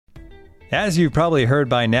As you've probably heard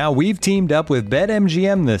by now, we've teamed up with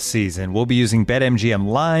BetMGM this season. We'll be using BetMGM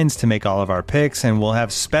lines to make all of our picks, and we'll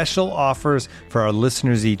have special offers for our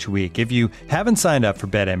listeners each week. If you haven't signed up for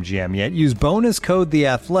BetMGM yet, use bonus code The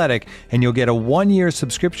Athletic, and you'll get a 1-year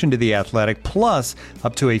subscription to The Athletic, plus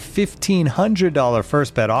up to a $1,500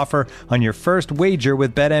 first bet offer on your first wager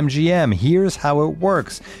with BetMGM. Here's how it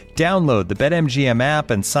works. Download the BetMGM app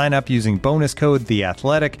and sign up using bonus code The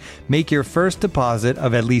Athletic. Make your first deposit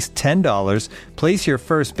of at least $10. Place your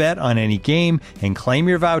first bet on any game and claim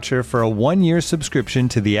your voucher for a 1-year subscription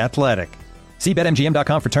to The Athletic. See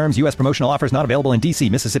BetMGM.com for terms. U.S. promotional offers not available in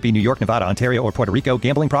D.C., Mississippi, New York, Nevada, Ontario, or Puerto Rico.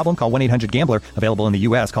 Gambling problem? Call 1-800-GAMBLER. Available in the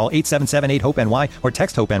U.S. Call 877-8-HOPE-NY or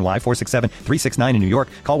text HOPE-NY 467-369 in New York.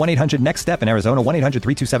 Call 1-800-NEXT-STEP in Arizona.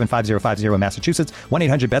 1-800-327-5050 in Massachusetts.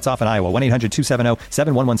 1-800-BETS-OFF in Iowa.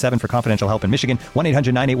 1-800-270-7117 for confidential help in Michigan.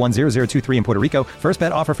 1-800-981-0023 in Puerto Rico. First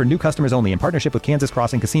bet offer for new customers only in partnership with Kansas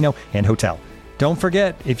Crossing Casino and Hotel. Don't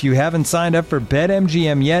forget, if you haven't signed up for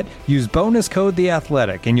BetMGM yet, use bonus code The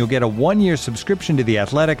Athletic, and you'll get a 1-year subscription to The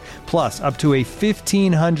Athletic, plus up to a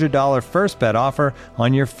 $1,500 first bet offer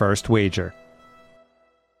on your first wager.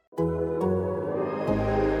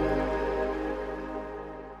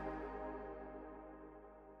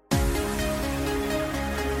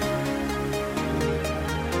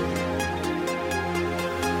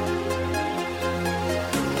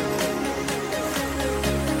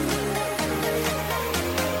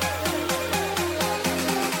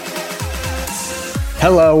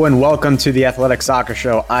 Hello and welcome to the Athletic Soccer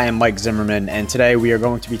Show. I am Mike Zimmerman, and today we are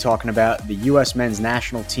going to be talking about the U.S. men's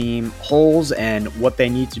national team holes and what they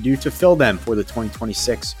need to do to fill them for the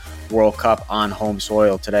 2026 World Cup on home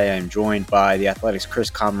soil. Today I'm joined by the Athletics' Chris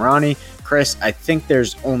Kamrani. Chris, I think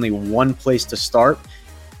there's only one place to start,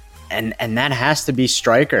 and that has to be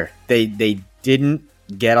striker. They didn't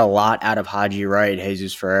get a lot out of Haji Wright,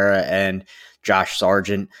 Jesus Ferreira, and Josh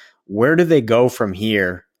Sargent. Where do they go from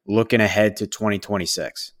here looking ahead to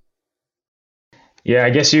 2026? Yeah, I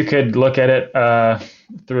guess you could look at it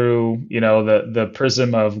through, the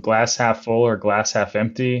prism of glass half full or glass half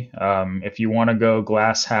empty. If you want to go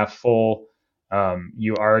glass half full,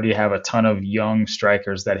 you already have a ton of young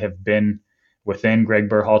strikers that have been within Greg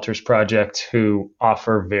Berhalter's project who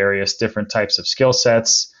offer various different types of skill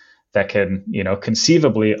sets that can,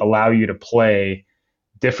 conceivably allow you to play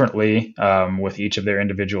differently with each of their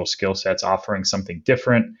individual skill sets, offering something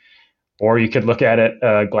different. Or you could look at it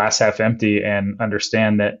glass half empty and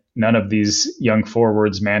understand that none of these young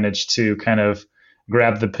forwards managed to kind of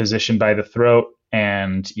grab the position by the throat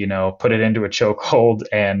and, put it into a chokehold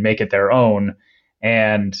and make it their own.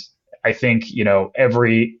 And I think,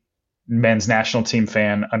 every men's national team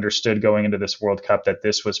fan understood going into this World Cup that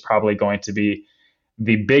this was probably going to be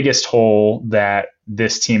the biggest hole that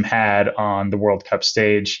this team had on the World Cup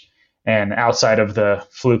stage. And outside of the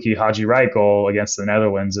fluky Haji Wright goal against the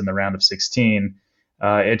Netherlands in the round of 16,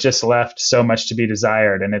 it just left so much to be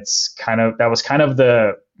desired. And that was kind of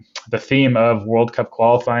the theme of World Cup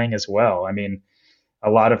qualifying as well. I mean, a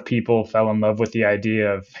lot of people fell in love with the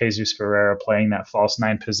idea of Jesus Ferreira playing that false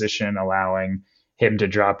nine position, allowing him to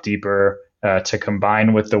drop deeper, to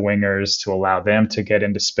combine with the wingers to allow them to get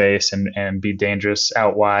into space and be dangerous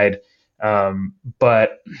out wide.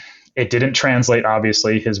 But it didn't translate,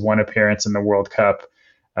 obviously. His one appearance in the World Cup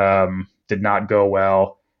did not go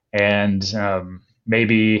well. And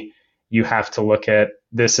maybe you have to look at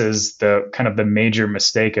this as the kind of the major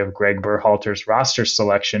mistake of Greg Berhalter's roster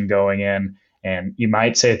selection going in. And you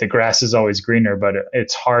might say the grass is always greener, but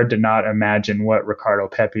it's hard to not imagine what Ricardo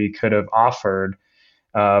Pepi could have offered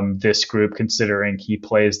this group, considering he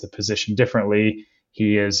plays the position differently.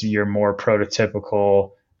 He is your more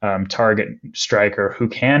prototypical target striker who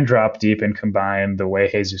can drop deep and combine the way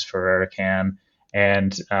Jesus Ferreira can.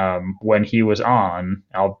 And when he was on,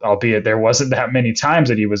 albeit there wasn't that many times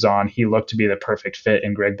that he was on, he looked to be the perfect fit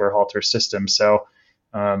in Greg Berhalter's system. So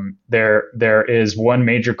there is one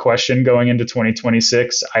major question going into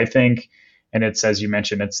 2026, I think, and it's, as you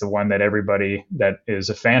mentioned, it's the one that everybody that is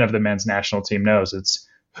a fan of the men's national team knows. It's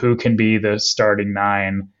who can be the starting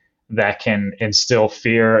nine that can instill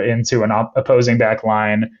fear into an opposing back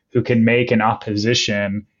line, who can make an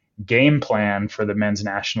opposition game plan for the men's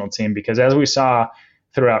national team. Because as we saw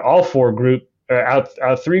throughout all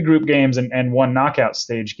three group games and one knockout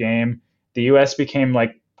stage game, the U.S. became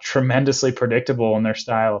tremendously predictable in their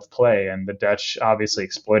style of play. And the Dutch obviously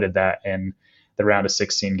exploited that in the round of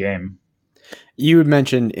 16 game. You had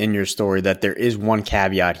mentioned in your story that there is one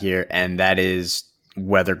caveat here, and that is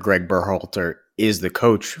whether Greg Berhalter is the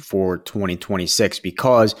coach for 2026,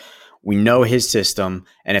 because we know his system.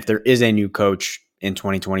 And if there is a new coach, in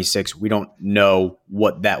 2026. We don't know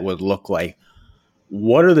what that would look like.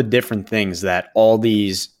 What are the different things that all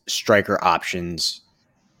these striker options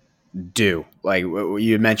do? Like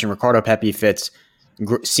you mentioned, Ricardo Pepi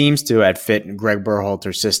seems to have fit Greg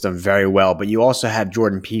Berhalter's system very well, but you also have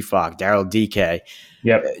Jordan Pefok, Daryl Dike.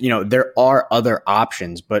 Yep. There are other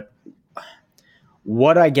options, but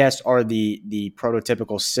what I guess are the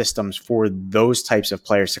prototypical systems for those types of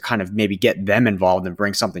players to kind of maybe get them involved and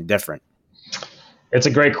bring something different? It's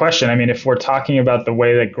a great question. I mean, if we're talking about the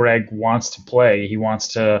way that Greg wants to play, he wants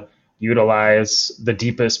to utilize the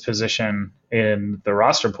deepest position in the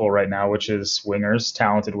roster pool right now, which is wingers,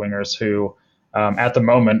 talented wingers who at the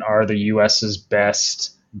moment are the U.S.'s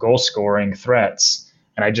best goal-scoring threats.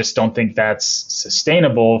 And I just don't think that's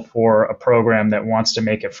sustainable for a program that wants to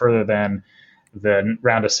make it further than the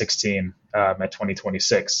round of 16 at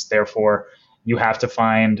 2026. Therefore, you have to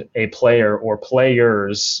find a player or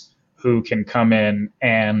players who can come in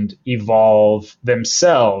and evolve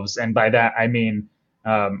themselves. And by that, I mean,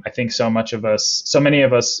 I think so many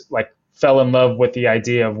of us like fell in love with the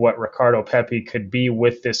idea of what Ricardo Pepi could be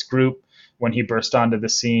with this group when he burst onto the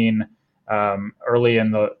scene early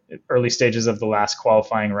in the early stages of the last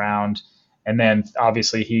qualifying round. And then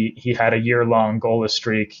obviously he had a year-long goalless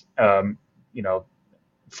streak.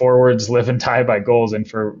 Forwards live and die by goals. And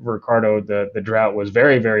for Ricardo, the drought was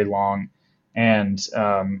very, very long. And,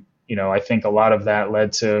 I think a lot of that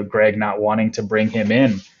led to Greg not wanting to bring him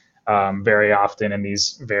in very often in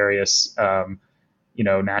these various,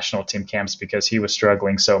 national team camps because he was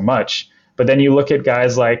struggling so much. But then you look at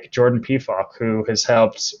guys like Jordan Pefok, who has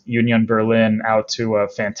helped Union Berlin out to a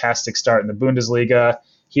fantastic start in the Bundesliga.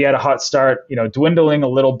 He had a hot start, dwindling a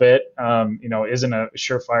little bit, isn't a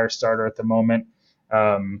surefire starter at the moment.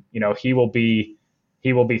 He will be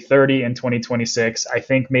 30 in 2026. I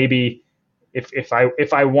think maybe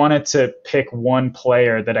if I wanted to pick one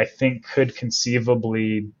player that I think could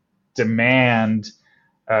conceivably demand,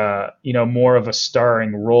 more of a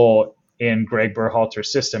starring role in Greg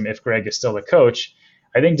Berhalter's system, if Greg is still the coach,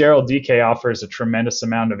 I think Daryl Dike offers a tremendous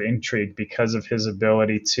amount of intrigue because of his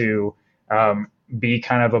ability to be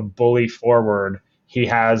kind of a bully forward. He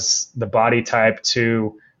has the body type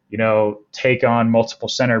to, take on multiple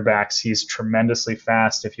center backs. He's tremendously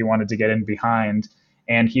fast if you wanted to get in behind.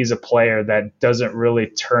 And he's a player that doesn't really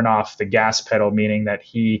turn off the gas pedal, meaning that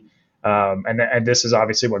he, and this is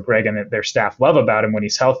obviously what Greg and their staff love about him when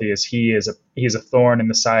he's healthy, is he's a thorn in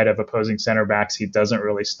the side of opposing center backs. He doesn't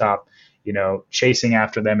really stop, chasing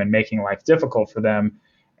after them and making life difficult for them.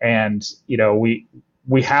 And,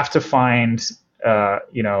 we have to find,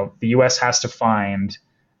 the U.S. has to find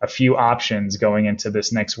a few options going into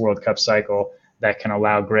this next World Cup cycle that can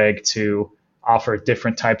allow Greg to offer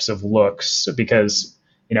different types of looks because,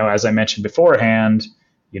 as I mentioned beforehand,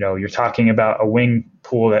 you're talking about a wing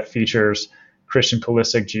pool that features Christian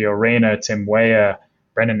Pulisic, Gio Reyna, Tim Weah,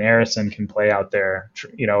 Brendan Harrison can play out there,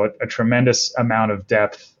 a tremendous amount of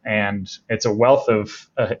depth, and it's a wealth of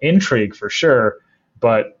intrigue for sure.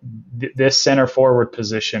 But this center forward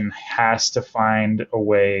position has to find a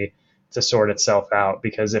way to sort itself out,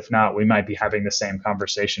 because if not, we might be having the same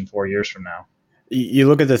conversation 4 years from now. You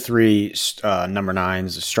look at the three number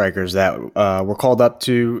nines strikers that were called up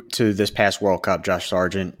to this past World Cup: Josh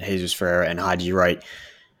Sargent, Jesus Ferreira, and Haji Wright.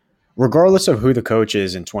 Regardless of who the coach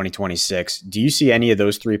is in 2026, do you see any of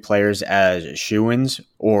those three players as shoo-ins,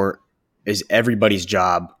 or is everybody's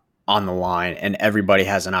job on the line and everybody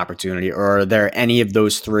has an opportunity? Or are there any of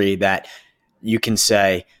those three that you can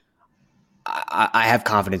say, I have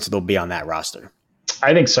confidence they'll be on that roster?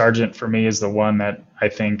 I think Sargent for me is the one that I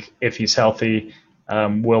think, if he's healthy,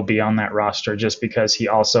 will be on that roster, just because he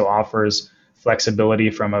also offers flexibility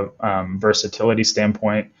from a versatility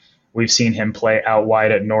standpoint. We've seen him play out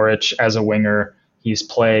wide at Norwich as a winger. He's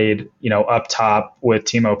played, up top with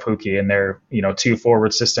Timo Pukki in their,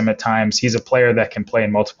 2-forward system at times. He's a player that can play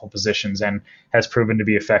in multiple positions and has proven to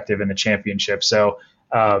be effective in the championship. So,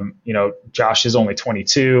 Josh is only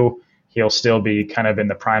 22. He'll still be kind of in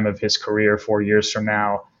the prime of his career 4 years from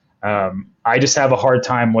now. I just have a hard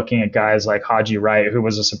time looking at guys like Haji Wright, who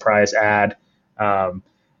was a surprise add.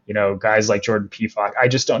 Guys like Jordan Pefok. I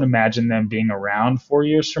just don't imagine them being around 4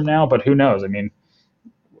 years from now, but who knows? I mean,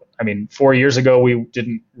 4 years ago,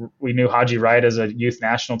 we knew Haji Wright as a youth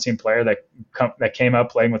national team player that came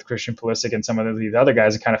up playing with Christian Pulisic and some of these other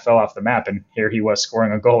guys that kind of fell off the map. And here he was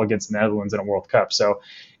scoring a goal against the Netherlands in a World Cup. So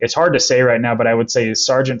it's hard to say right now, but I would say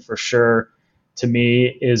Sargent for sure, to me,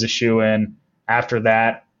 is a shoo-in. After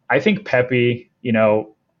that, I think Pepi,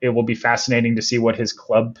 it will be fascinating to see what his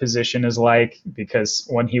club position is like, because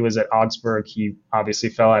when he was at Augsburg, he obviously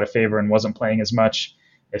fell out of favor and wasn't playing as much.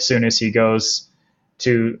 As soon as he goes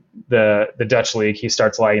to the Dutch league, he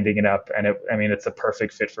starts lighting it up, and it's a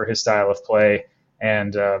perfect fit for his style of play.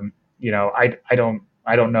 And I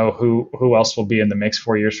don't know who else will be in the mix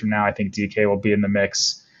 4 years from now. I think DK will be in the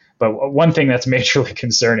mix. But one thing that's majorly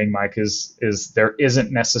concerning, Mike, is there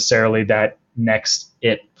isn't necessarily that next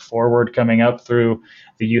forward coming up through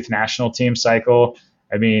the youth national team cycle.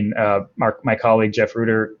 I mean, my colleague Jeff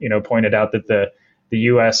Reuter, pointed out that the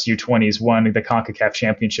U.S. U20s won the CONCACAF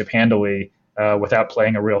championship handily without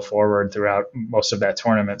playing a real forward throughout most of that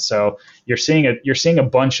tournament. So you're seeing a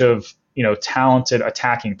bunch of talented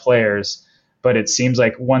attacking players, but it seems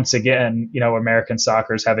like once again, American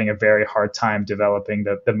soccer is having a very hard time developing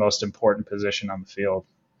the most important position on the field.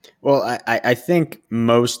 Well, I think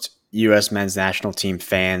most U.S. men's national team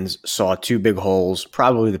fans saw two big holes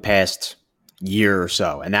probably the past year or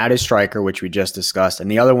so, and that is striker, which we just discussed, and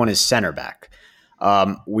the other one is center back.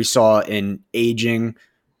 We saw an aging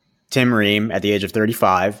Tim Ream at the age of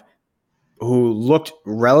 35, who looked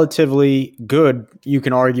relatively good. You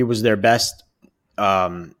can argue was their best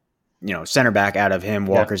center back out of him,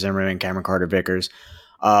 Walker Zimmerman, Cameron Carter-Vickers.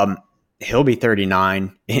 He'll be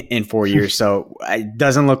 39 in 4 years, so it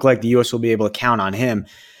doesn't look like the U.S. will be able to count on him.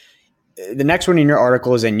 The next one in your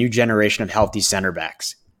article is a new generation of healthy center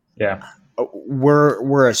backs. Yeah.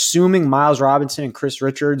 We're assuming Miles Robinson and Chris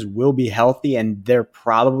Richards will be healthy, and they're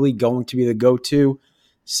probably going to be the go-to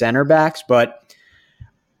center backs. But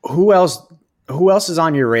who else is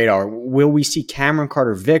on your radar? Will we see Cameron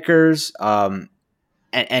Carter-Vickers?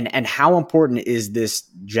 And how important is this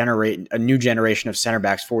a new generation of center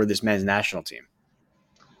backs for this men's national team?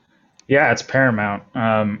 Yeah, it's paramount.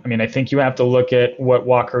 I think you have to look at what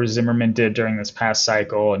Walker Zimmerman did during this past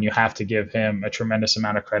cycle, and you have to give him a tremendous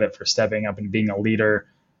amount of credit for stepping up and being a leader.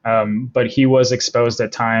 But he was exposed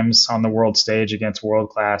at times on the world stage against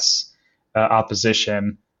world-class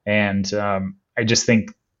opposition. And I just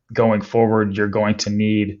think going forward, you're going to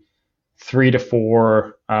need 3 to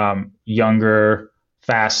 4 younger,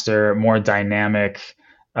 faster, more dynamic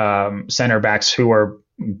center backs who are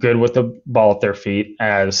good with the ball at their feet,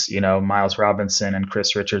 as Miles Robinson and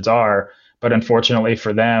Chris Richards are. But unfortunately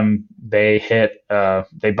for them, they got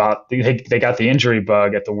the injury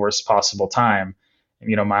bug at the worst possible time.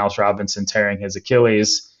 Miles Robinson tearing his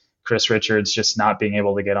Achilles, Chris Richards just not being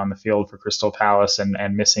able to get on the field for Crystal Palace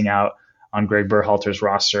and missing out on Greg Berhalter's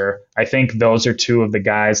roster. I think those are two of the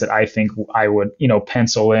guys that I think I would,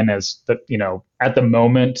 pencil in as at the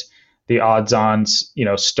moment, the odds-on,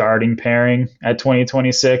 starting pairing at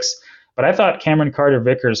 2026. But I thought Cameron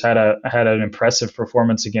Carter-Vickers had an impressive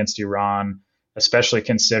performance against Iran, especially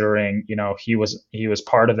considering, he was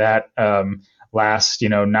part of that last,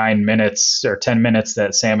 9 minutes or 10 minutes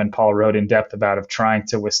that Sam and Paul wrote in depth about, of trying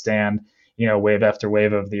to withstand, wave after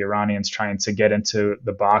wave of the Iranians trying to get into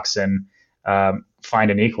the box and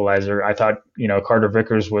find an equalizer. I thought,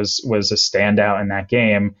 Carter-Vickers was a standout in that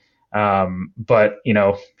game. But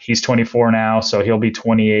he's 24 now, so he'll be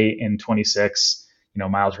 28 and 26.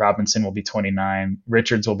 Miles Robinson will be 29.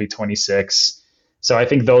 Richards will be 26. So I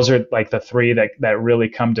think those are like the three that really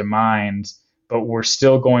come to mind. But we're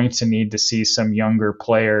still going to need to see some younger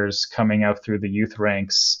players coming up through the youth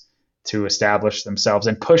ranks to establish themselves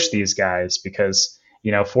and push these guys, because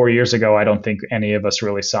 4 years ago, I don't think any of us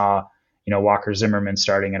really saw Walker Zimmerman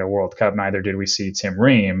starting at a World Cup. Neither did we see Tim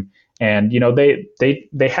Ream. And, they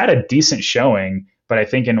had a decent showing, but I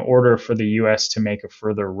think in order for the U.S. to make a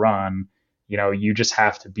further run, you just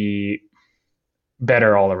have to be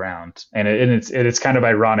better all around. And it's kind of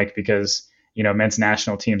ironic because, men's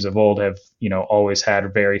national teams of old have, always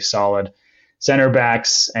had very solid center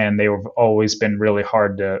backs, and they've always been really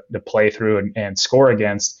hard to play through and score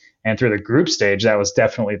against. And through the group stage, that was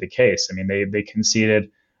definitely the case. I mean, they conceded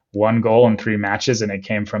 1 goal in 3 matches, and it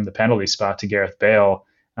came from the penalty spot to Gareth Bale.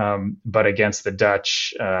 But against the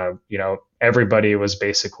Dutch, everybody was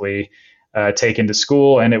basically taken to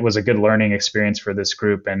school, and it was a good learning experience for this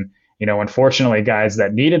group. And, unfortunately, guys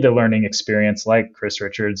that needed the learning experience, like Chris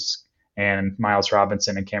Richards and Miles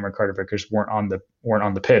Robinson and Cameron Carter-Vickers, weren't on the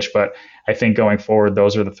pitch. But I think going forward,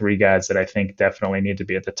 those are the 3 guys that I think definitely need to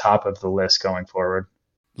be at the top of the list going forward.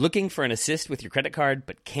 Looking for an assist with your credit card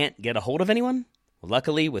but can't get a hold of anyone? Well,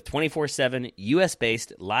 luckily, with 24/7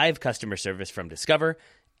 U.S.-based live customer service from Discover,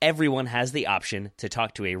 everyone has the option to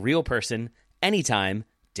talk to a real person anytime,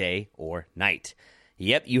 day or night.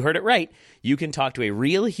 Yep, you heard it right. You can talk to a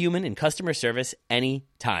real human in customer service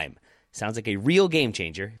anytime. Sounds like a real game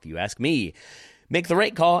changer, if you ask me. Make the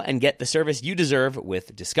right call and get the service you deserve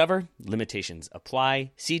with Discover. Limitations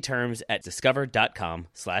apply. See terms at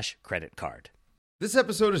discover.com/creditcard. This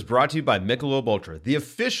episode is brought to you by Michelob Ultra, the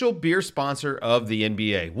official beer sponsor of the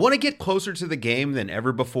NBA. Want to get closer to the game than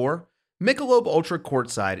ever before? Michelob Ultra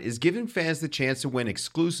Courtside is giving fans the chance to win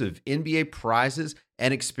exclusive NBA prizes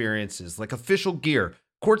and experiences like official gear,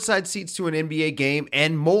 courtside seats to an NBA game,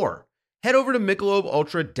 and more. Head over to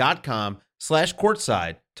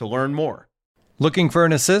MichelobUltra.com/courtside to learn more. Looking for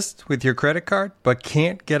an assist with your credit card but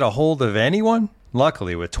can't get a hold of anyone?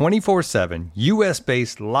 Luckily, with 24/7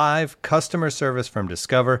 US-based live customer service from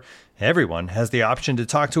Discover, everyone has the option to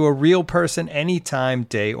talk to a real person anytime,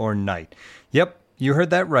 day or night. Yep, you heard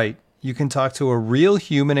that right. You can talk to a real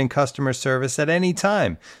human in customer service at any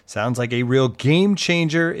time. Sounds like a real game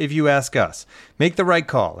changer if you ask us. Make the right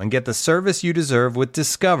call and get the service you deserve with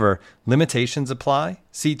Discover. Limitations apply.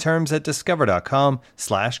 See terms at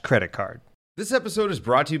discover.com/creditcard. This episode is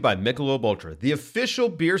brought to you by Michelob Ultra, the official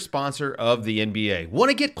beer sponsor of the NBA. Want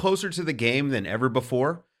to get closer to the game than ever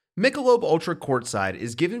before? Michelob Ultra Courtside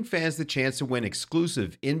is giving fans the chance to win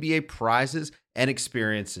exclusive NBA prizes and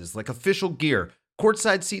experiences like official gear,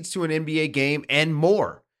 courtside seats to an NBA game, and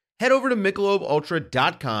more. Head over to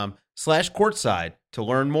MichelobUltra.com/courtside to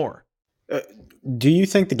learn more. Do you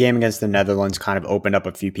think the game against the Netherlands kind of opened up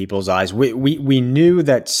a few people's eyes? We knew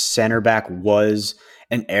that center back was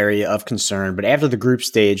an area of concern, but after the group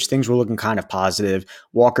stage, things were looking kind of positive.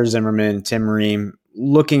 Walker Zimmerman, Tim Ream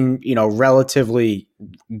looking, relatively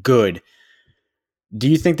good. Do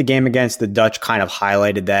you think the game against the Dutch kind of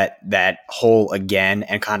highlighted that hole again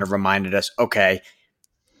and kind of reminded us, okay,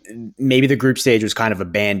 maybe the group stage was kind of a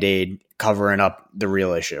Band-Aid covering up the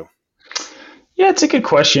real issue? Yeah, it's a good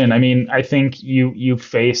question. I mean, I think you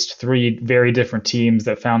faced three very different teams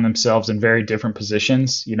that found themselves in very different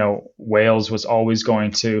positions. Wales was always going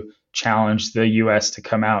to challenge the U.S. to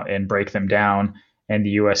come out and break them down, and the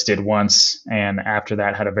U.S. did once, and after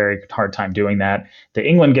that had a very hard time doing that. The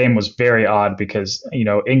England game was very odd because,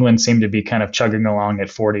 England seemed to be kind of chugging along at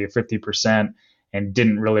 40 or 50% and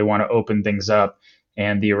didn't really want to open things up.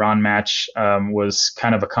 And the Iran match was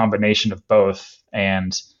kind of a combination of both.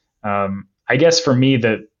 And I guess for me,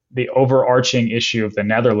 the overarching issue of the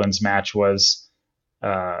Netherlands match was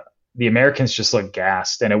the Americans just looked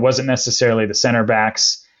gassed. And it wasn't necessarily the center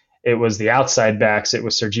backs. It was the outside backs. It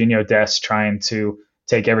was Serginho Dest trying to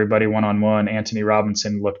take everybody one-on-one. Anthony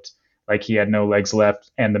Robinson looked like he had no legs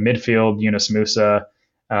left. And the midfield, Yunus Musa,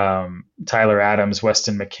 Tyler Adams,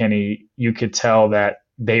 Weston McKennie, you could tell that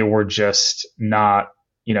they were just not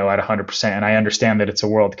at 100%. And I understand that it's a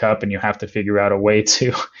World Cup and you have to figure out a way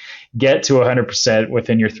to get to 100%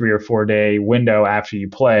 within your 3 or 4 day window after you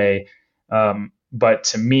play. But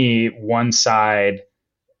to me, one side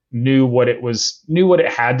knew what it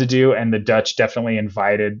had to do. And the Dutch definitely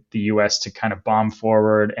invited the US to kind of bomb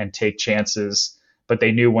forward and take chances. But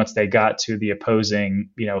they knew once they got to the opposing,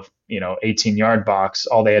 18-yard box,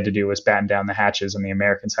 all they had to do was batten down the hatches, and the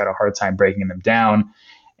Americans had a hard time breaking them down.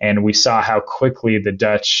 And we saw how quickly the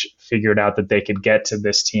Dutch figured out that they could get to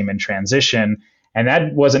this team in transition. And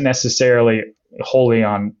that wasn't necessarily wholly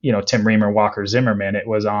on, Tim Ream or Walker Zimmerman. It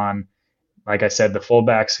was on, like I said, the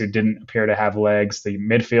fullbacks who didn't appear to have legs, the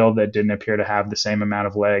midfield that didn't appear to have the same amount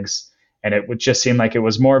of legs. And it would just seem like it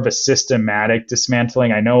was more of a systematic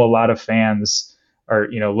dismantling. I know a lot of fans are,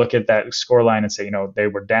 look at that scoreline and say, they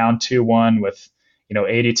were down 2-1 with,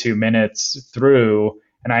 82 minutes through.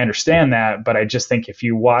 And I understand that, but I just think if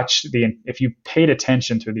you paid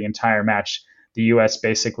attention through the entire match, the U.S.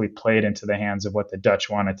 basically played into the hands of what the Dutch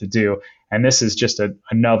wanted to do. And this is just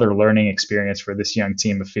another learning experience for this young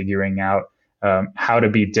team of figuring out how to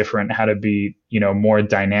be different, how to be, more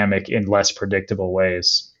dynamic in less predictable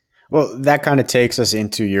ways. Well, that kind of takes us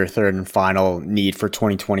into your third and final need for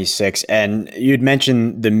 2026. And you'd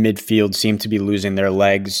mentioned the midfield seemed to be losing their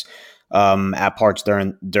legs at parts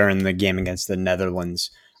during the game against the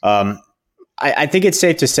Netherlands. I think it's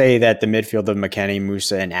safe to say that the midfield of McKennie,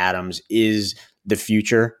 Musa, and Adams is the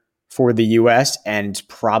future for the U.S. and it's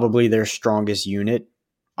probably their strongest unit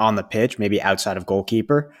on the pitch, maybe outside of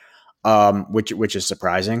goalkeeper, which is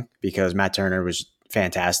surprising because Matt Turner was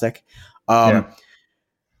fantastic.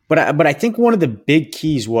 But I think one of the big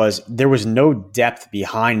keys was there was no depth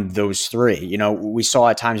behind those three. We saw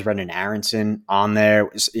at times Brendan Aronson on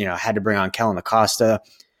there, had to bring on Kellen Acosta.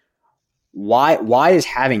 Why is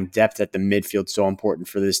having depth at the midfield so important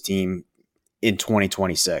for this team in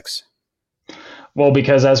 2026? Well,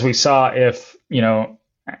 because as we saw,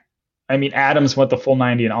 Adams went the full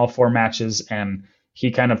 90 in all 4 matches, and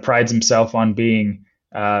he kind of prides himself on being,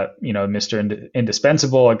 Mr.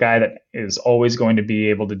 Indispensable, a guy that is always going to be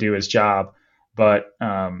able to do his job. But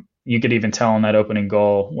you could even tell in that opening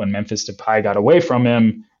goal when Memphis Depay got away from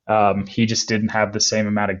him, He just didn't have the same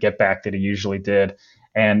amount of get back that he usually did.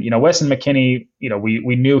 And, Weston McKennie,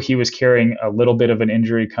 we knew he was carrying a little bit of an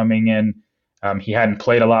injury coming in. He hadn't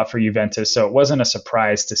played a lot for Juventus, so it wasn't a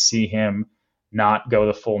surprise to see him not go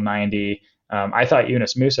the full 90. I thought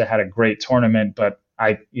Yunus Musa had a great tournament, but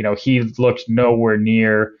he looked nowhere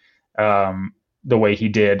near the way he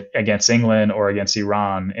did against England or against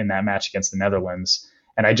Iran in that match against the Netherlands.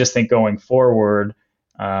 And I just think going forward,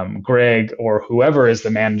 Greg or whoever is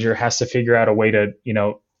the manager has to figure out a way to,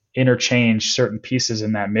 interchange certain pieces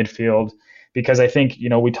in that midfield. Because I think,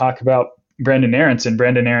 we talk about Brenden Aaronson.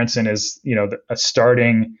 Brenden Aaronson is, a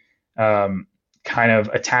starting kind of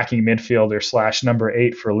attacking midfielder / number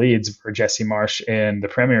 8 for Leeds for Jesse Marsch in the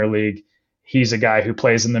Premier League. He's a guy who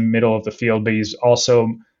plays in the middle of the field, but he's also,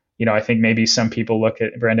 I think maybe some people look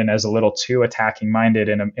at Brenden as a little too attacking minded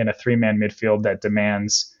in a 3-man midfield that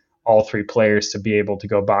demands all 3 players to be able to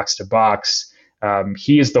go box to box.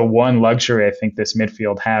 He is the one luxury I think this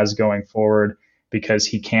midfield has going forward, because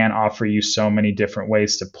he can offer you so many different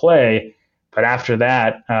ways to play. But after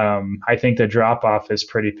that, I think the drop-off is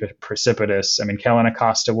pretty precipitous. I mean, Kellen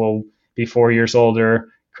Acosta will be 4 years older.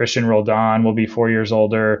 Christian Roldan will be 4 years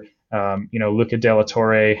older. Luca De La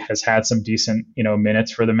Torre has had some decent,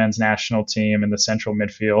 minutes for the men's national team in the central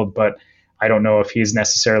midfield, but I don't know if he's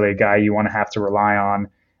necessarily a guy you want to have to rely on.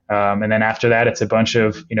 And then after that, it's a bunch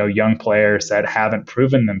of, young players that haven't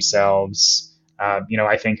proven themselves.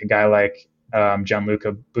 I think a guy like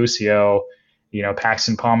Gianluca Busio,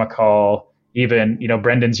 Paxton Pomykal, even,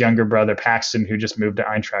 Brendan's younger brother, Paxton, who just moved to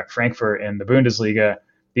Eintracht Frankfurt in the Bundesliga.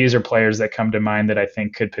 These are players that come to mind that I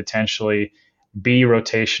think could potentially be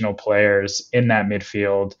rotational players in that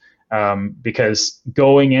midfield. Because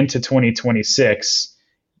going into 2026,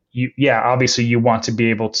 obviously you want to be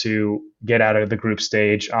able to get out of the group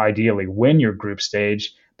stage, ideally win your group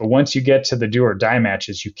stage. But once you get to the do or die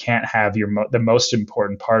matches, you can't have the most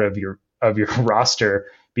important part of your roster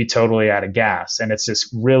be totally out of gas. And it's this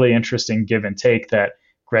really interesting give and take that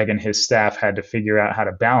Greg and his staff had to figure out how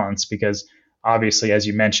to balance, because obviously, as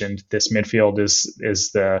you mentioned, this midfield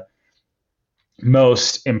is the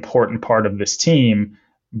most important part of this team.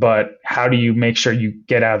 But how do you make sure you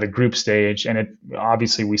get out of the group stage? And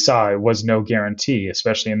obviously we saw it was no guarantee,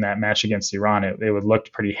 especially in that match against Iran. It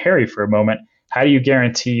looked pretty hairy for a moment. How do you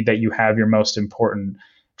guarantee that you have your most important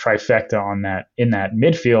trifecta in that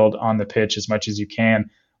midfield on the pitch as much as you can,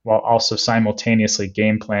 while also simultaneously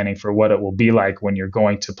game planning for what it will be like when you're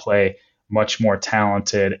going to play much more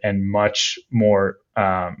talented and much more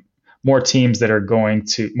teams that are going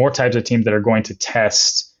to more types of teams that are going to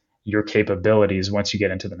test your capabilities once you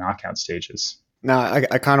get into the knockout stages. Now,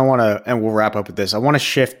 I kind of want to, and we'll wrap up with this. I want to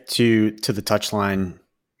shift to the touchline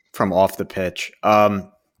from off the pitch.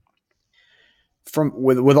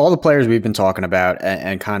 With all the players we've been talking about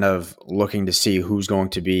and kind of looking to see who's going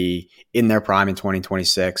to be in their prime in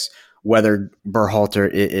 2026, whether Berhalter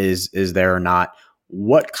is there or not,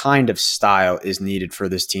 what kind of style is needed for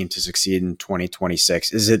this team to succeed in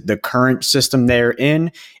 2026? Is it the current system they're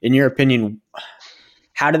in? In your opinion,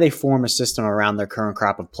 how do they form a system around their current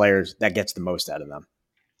crop of players that gets the most out of them?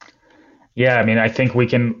 Yeah, I mean, I think we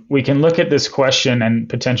can look at this question and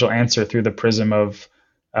potential answer through the prism of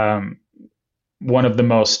one of the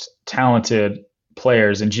most talented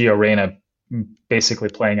players in Gio Reyna basically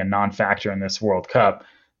playing a non-factor in this World Cup.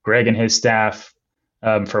 Greg and his staff,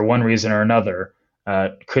 for one reason or another,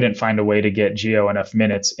 couldn't find a way to get Gio enough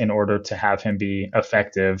minutes in order to have him be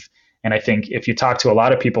effective. And I think if you talk to a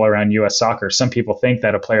lot of people around U.S. soccer, some people think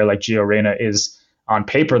that a player like Gio Reyna is on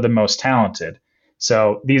paper the most talented.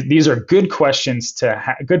 So these are good questions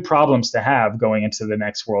good problems to have going into the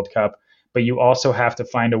next World Cup. But you also have to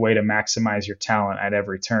find a way to maximize your talent at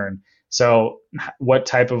every turn. So what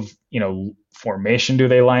type of, formation do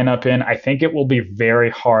they line up in? I think it will be very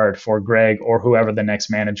hard for Greg or whoever the next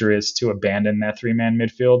manager is to abandon that 3-man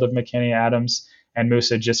midfield of McKennie, Adams, and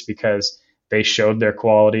Musa, just because they showed their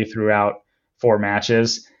quality throughout 4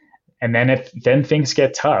 matches. And then things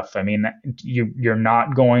get tough. I mean, you're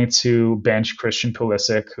not going to bench Christian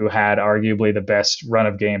Pulisic, who had arguably the best run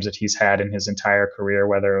of games that he's had in his entire career,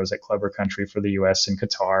 whether it was at club or country for the U.S. and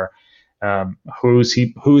Qatar.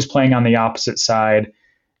 Who's playing on the opposite side?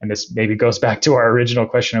 And this maybe goes back to our original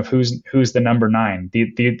question of who's the number 9.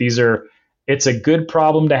 It's a good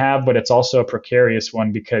problem to have, but it's also a precarious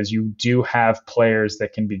one, because you do have players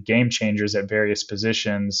that can be game changers at various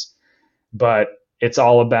positions, but it's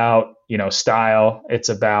all about, style. It's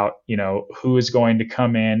about, who is going to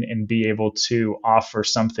come in and be able to offer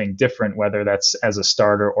something different, whether that's as a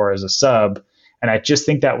starter or as a sub. And I just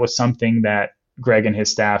think that was something that Greg and his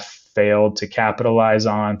staff failed to capitalize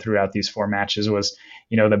on throughout these 4 matches was,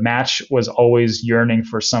 the match was always yearning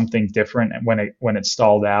for something different when it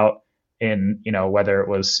stalled out in, whether it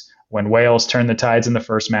was when Wales turned the tides in the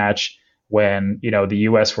first match, when, the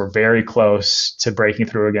US were very close to breaking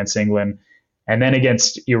through against England. And then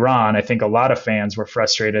against Iran, I think a lot of fans were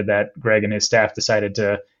frustrated that Greg and his staff decided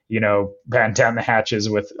to, batten down the hatches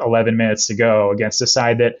with 11 minutes to go against a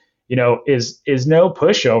side that, is no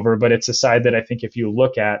pushover, but it's a side that I think if you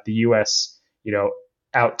look at, the US,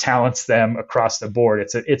 out talents them across the board.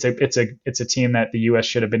 It's a team that the US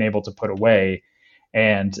should have been able to put away.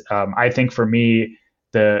 And I think for me,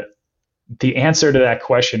 the answer to that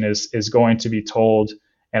question is going to be told.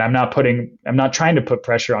 And I'm not trying to put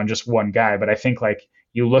pressure on just one guy, but I think like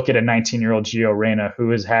you look at a 19-year-old Gio Reyna who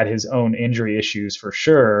has had his own injury issues for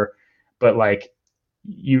sure, but like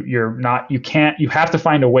you have to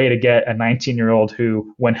find a way to get a 19-year-old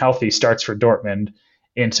who, when healthy, starts for Dortmund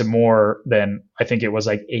into more than, I think it was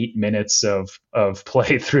like 8 minutes of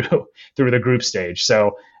play through the group stage.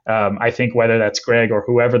 So I think whether that's Greg or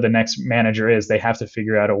whoever the next manager is, they have to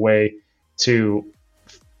figure out a way to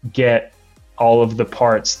get all of the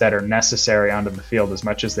parts that are necessary onto the field as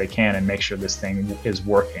much as they can and make sure this thing is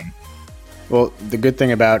working. Well, the good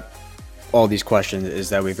thing about all these questions is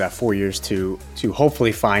that we've got 4 years to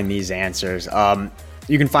hopefully find these answers.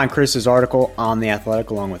 You can find Chris's article on The Athletic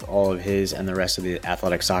along with all of his and the rest of the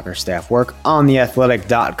Athletic Soccer staff work on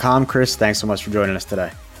theathletic.com. Chris, thanks so much for joining us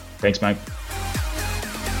today. Thanks, Mike.